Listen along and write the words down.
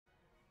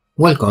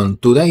Welcome,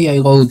 today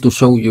I go to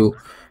show you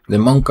the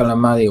Mon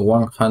Calamari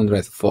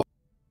 104.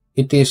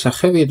 It is a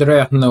heavy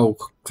dreadnought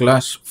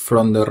class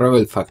from the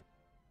Rebel faction.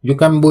 You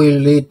can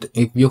build it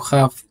if you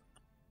have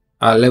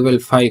a level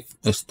 5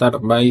 star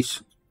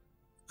base,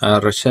 a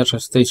research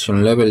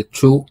station level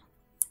 2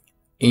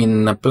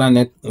 in a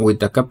planet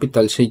with a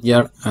capital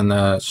shipyard and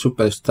a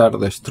superstar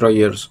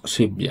destroyer's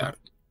shipyard.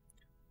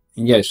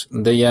 Yes,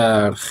 they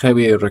are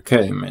heavy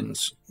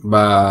requirements,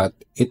 but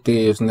it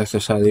is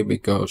necessary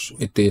because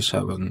it is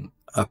an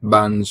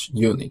advanced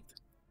unit.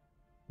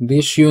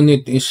 This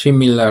unit is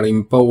similar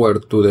in power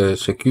to the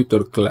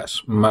Executor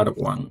class Mark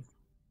I.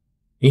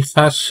 It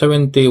has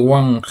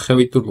 71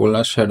 heavy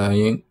turbolaser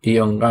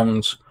ion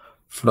guns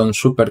from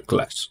Super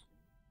class.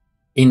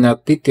 In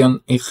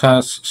addition, it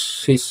has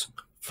 6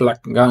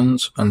 flak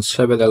guns and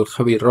several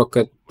heavy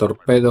rocket,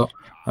 torpedo,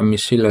 and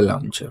missile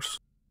launchers.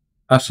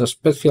 As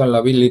special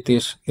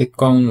abilities, it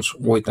comes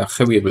with a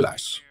heavy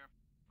blast.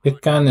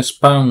 It can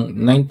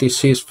spawn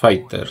 96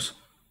 fighters,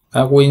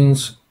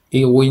 A-wings,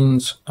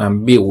 E-wings,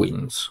 and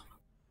B-wings.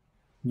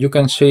 You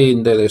can see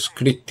in the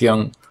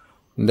description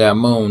the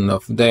amount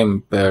of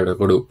them per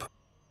group.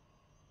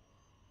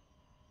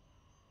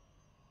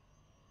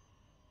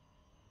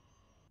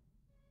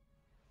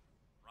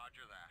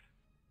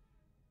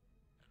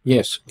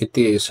 Yes, it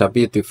is a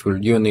beautiful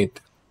unit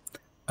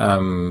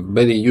and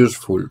very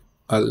useful,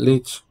 at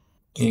least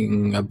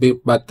in a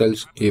big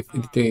battles if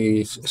it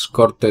is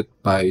escorted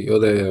by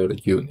other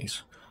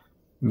units,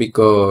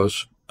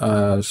 because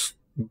as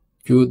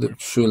you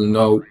should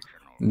know,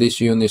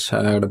 these units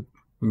are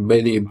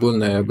very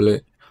vulnerable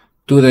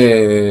to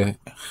the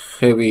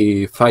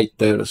heavy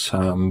fighters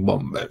and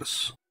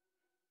bombers.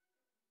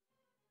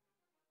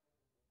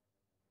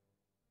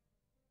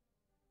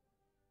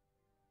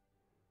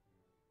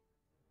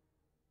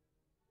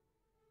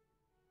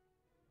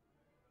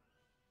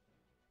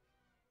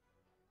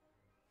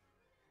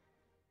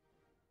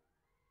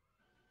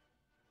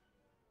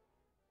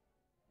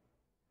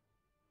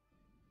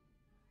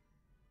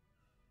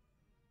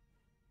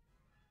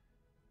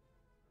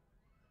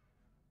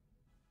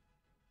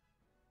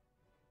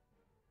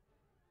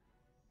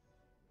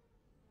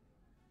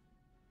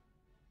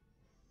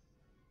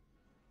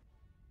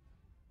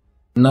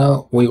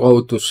 Now we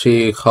go to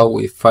see how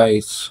it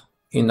fights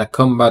in a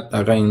combat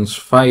against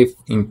 5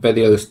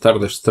 Imperial Star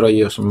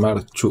Destroyers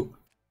Mark II.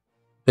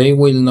 They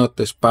will not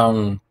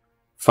spawn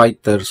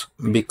fighters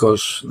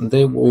because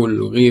they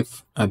will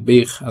give a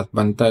big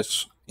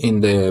advantage in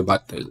the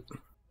battle.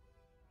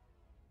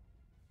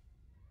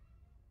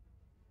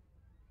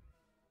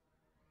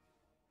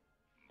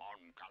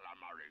 Mon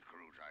Calamari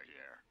cruiser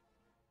here.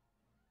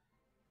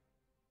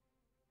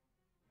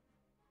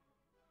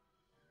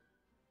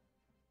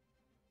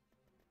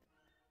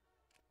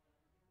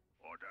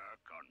 Order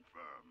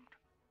confirmed.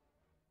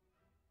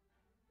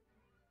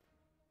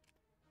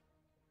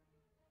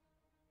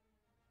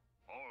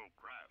 All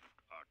craft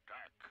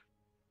attack.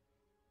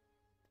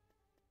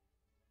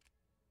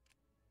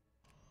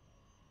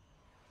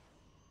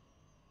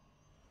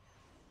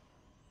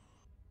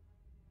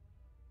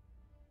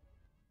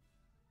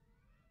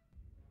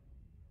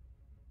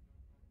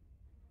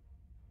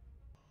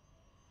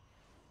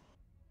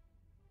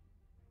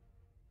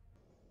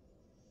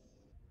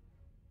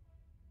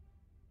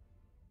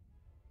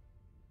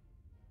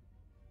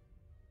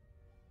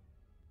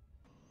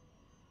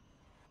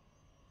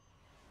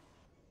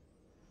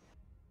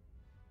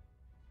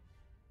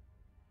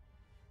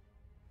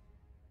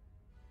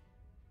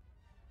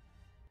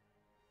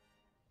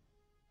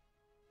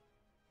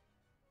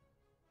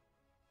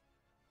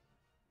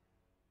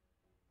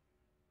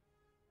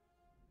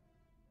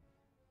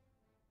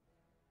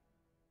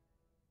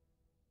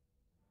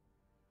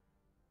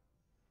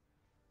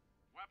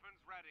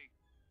 Weapons ready.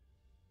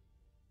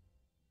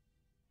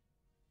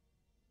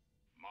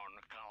 Mon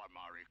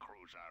Calamari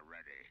cruiser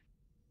ready.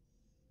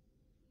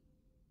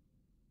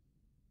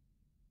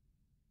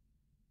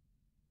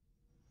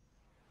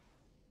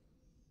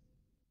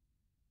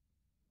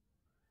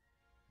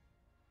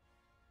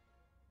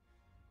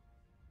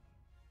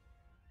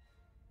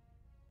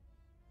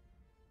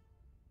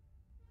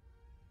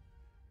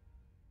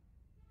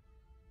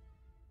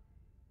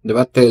 The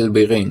battle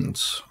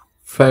begins.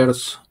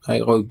 First, I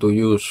go to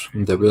use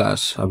the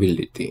blast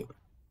ability.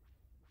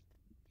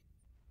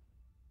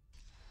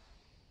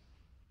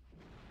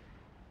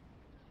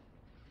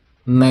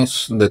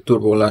 Next, the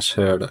turbo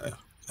laser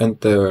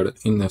enter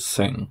in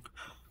scene.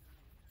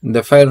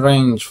 The fire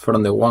range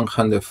from the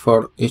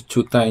 104 is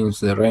 2 times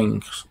the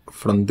range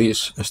from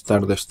these Star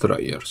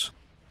Destroyers.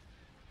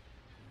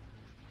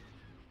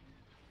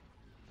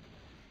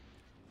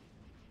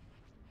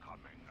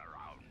 Coming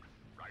around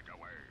right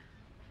away.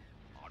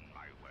 On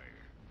my way.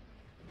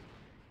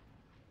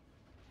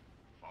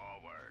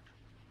 Forward.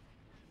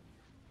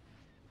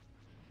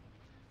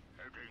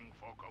 Heading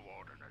for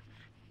coordinates.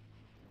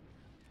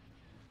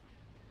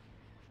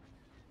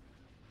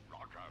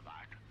 Roger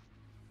that.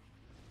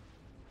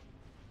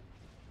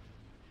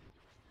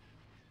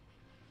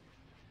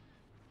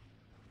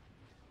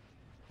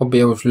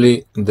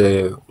 Obviously,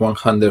 the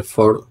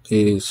 104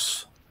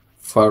 is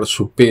far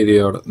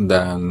superior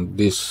than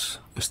these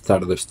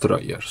Star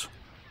Destroyers.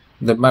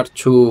 The Mark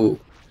II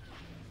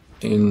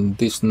in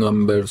these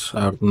numbers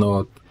are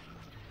not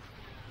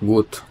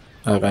good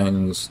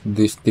against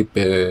this type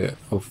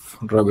of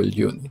rebel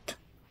unit,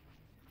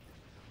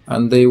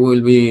 and they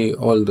will be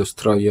all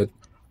destroyed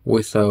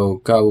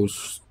without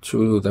cause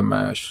to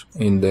damage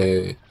in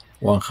the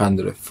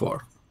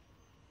 104.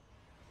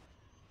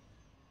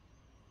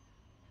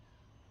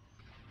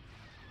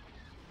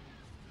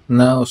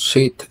 Now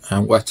sit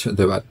and watch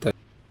the battle.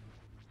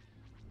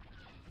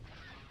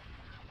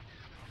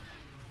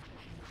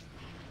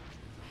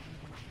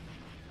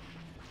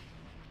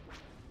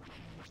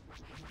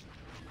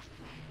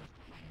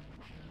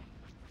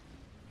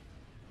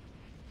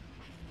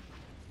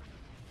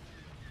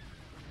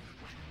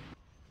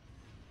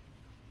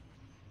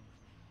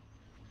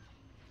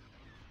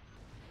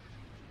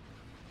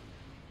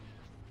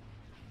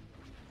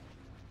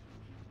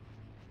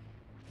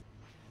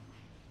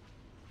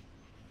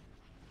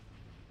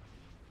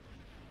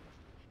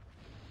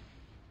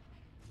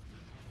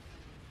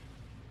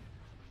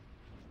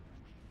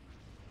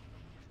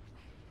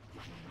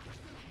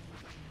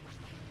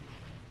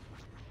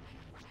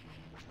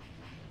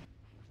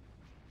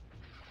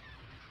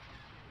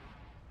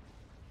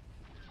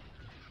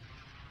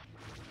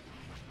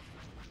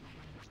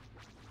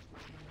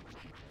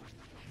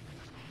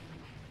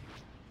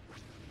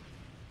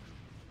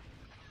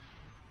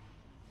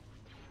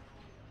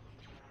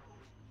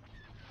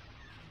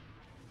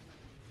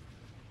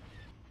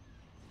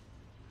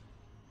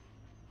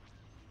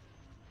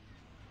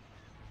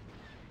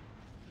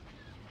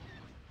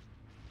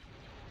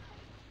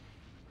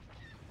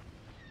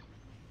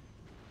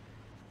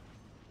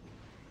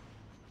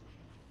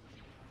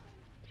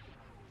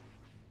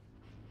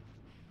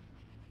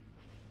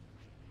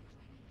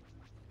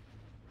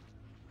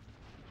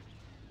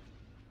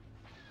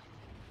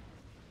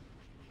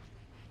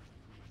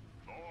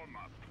 Form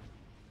up.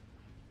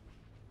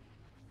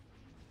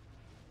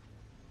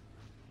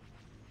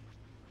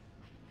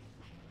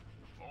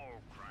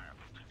 All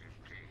craft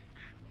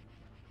engage.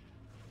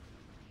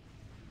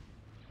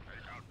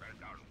 Take out their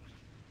guns.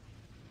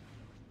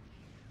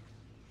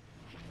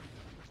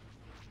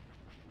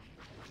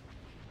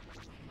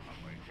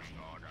 Awaiting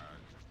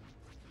orders.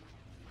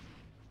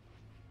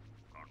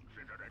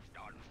 Consider it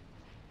done.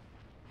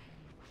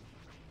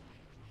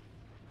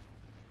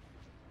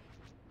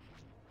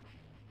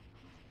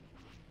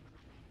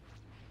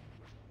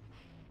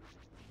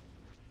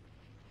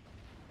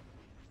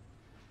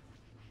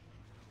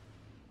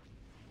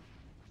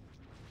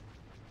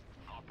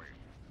 Copy.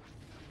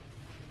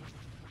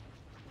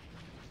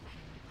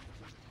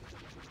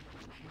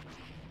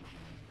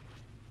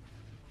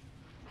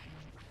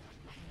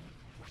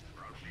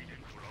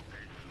 Proceeding to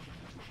location.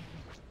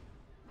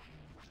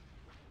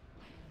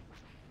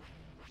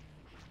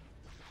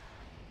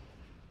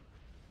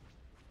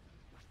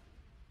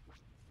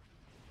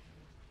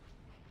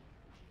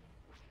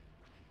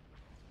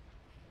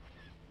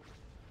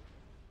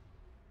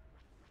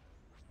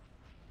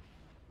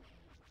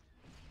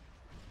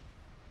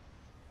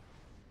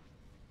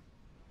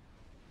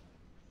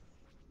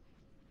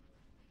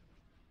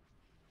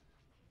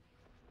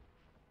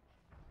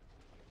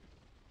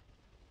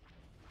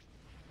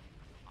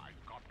 I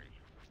copy.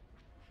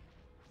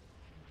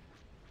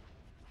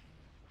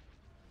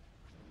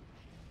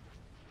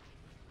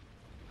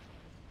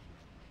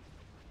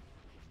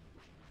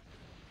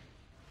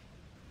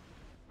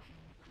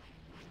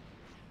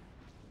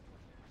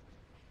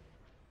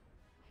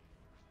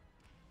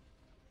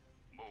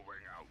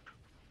 Moving out.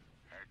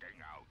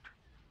 Heading out.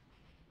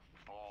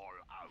 Fall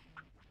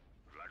out.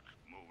 Let's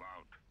move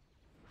out.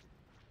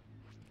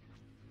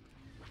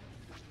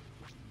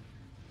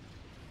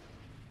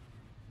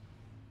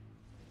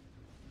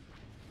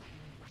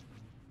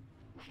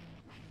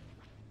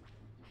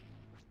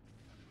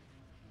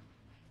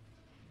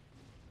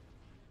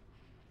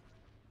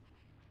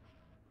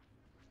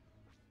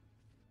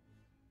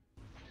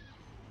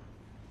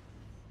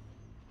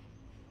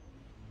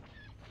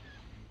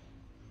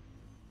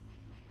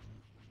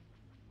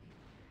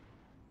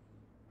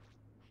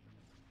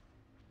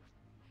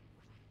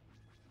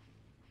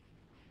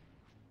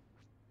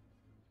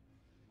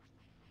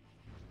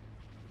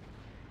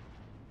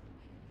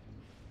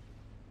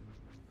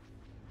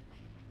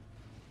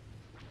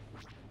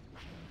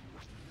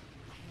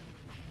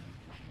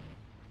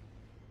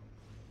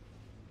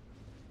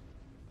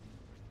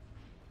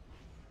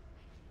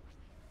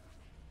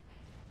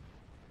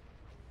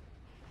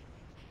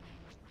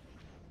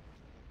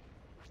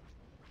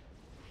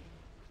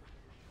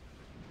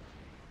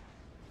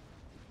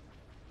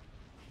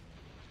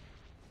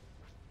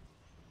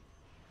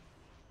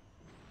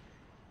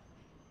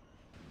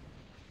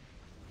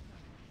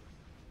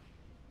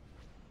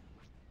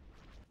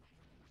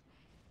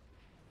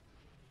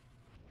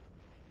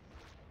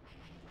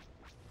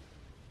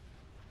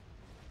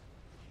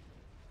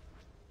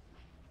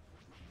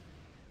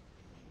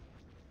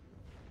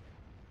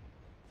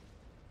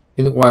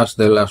 It was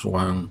the last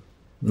one.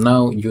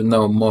 Now you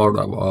know more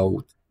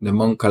about the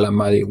Mon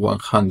Calamari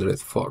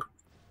 104.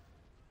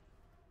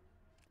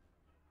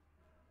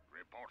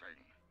 Reporting.